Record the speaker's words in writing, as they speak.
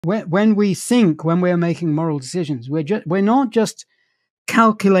when we think, when we're making moral decisions, we're not just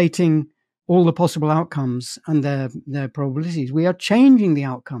calculating all the possible outcomes and their probabilities. We are changing the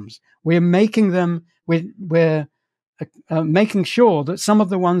outcomes. We're making them. We're making sure that some of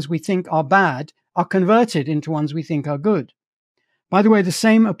the ones we think are bad are converted into ones we think are good. By the way, the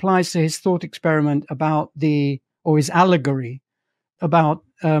same applies to his thought experiment about or his allegory about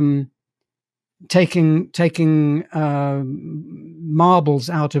taking marbles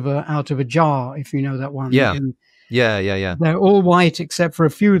out of a jar, if you know that one. Yeah. Yeah. They're all white except for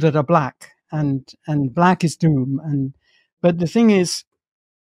a few that are black, and black is doom. But the thing is,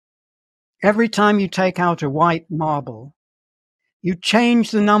 every time you take out a white marble, you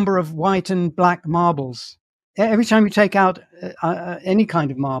change the number of white and black marbles. Every time you take out any kind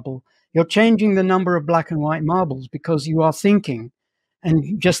of marble, you're changing the number of black and white marbles because you are thinking.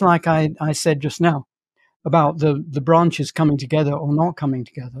 And just like I said just now about the branches coming together or not coming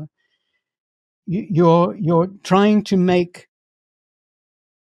together, you're trying to make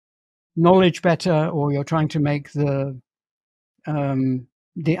knowledge better, or you're trying to make the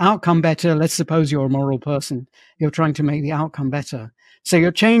outcome better. Let's suppose you're a moral person. You're trying to make the outcome better. So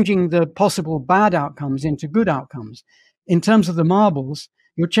you're changing the possible bad outcomes into good outcomes. In terms of the marbles,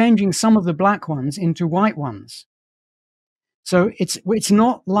 you're changing some of the black ones into white ones. So it's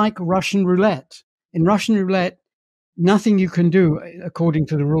not like Russian roulette. In Russian roulette, nothing you can do according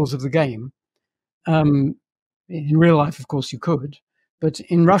to the rules of the game. In real life, of course, you could. But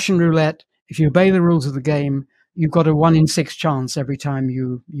in Russian roulette, if you obey the rules of the game, you've got a 1 in 6 chance every time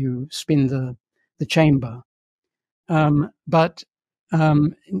you spin the chamber. But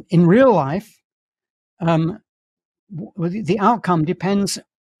in real life, the outcome depends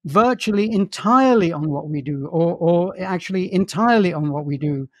virtually entirely on what we do, or actually entirely on what we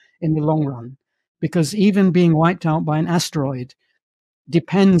do in the long run, because even being wiped out by an asteroid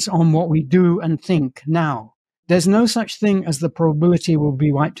depends on what we do and think now. There's no such thing as the probability we'll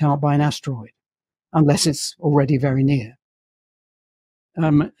be wiped out by an asteroid, unless it's already very near.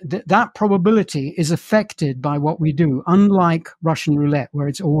 That probability is affected by what we do, unlike Russian roulette, where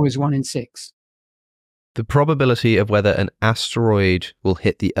it's always 1 in 6. The probability of whether an asteroid will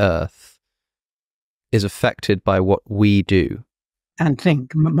hit the Earth is affected by what we do. And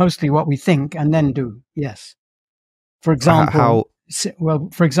think, mostly what we think and then do, yes. For example,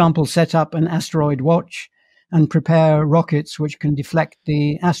 set up an asteroid watch and prepare rockets which can deflect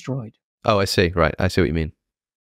the asteroid. Oh, I see. Right. I see what you mean.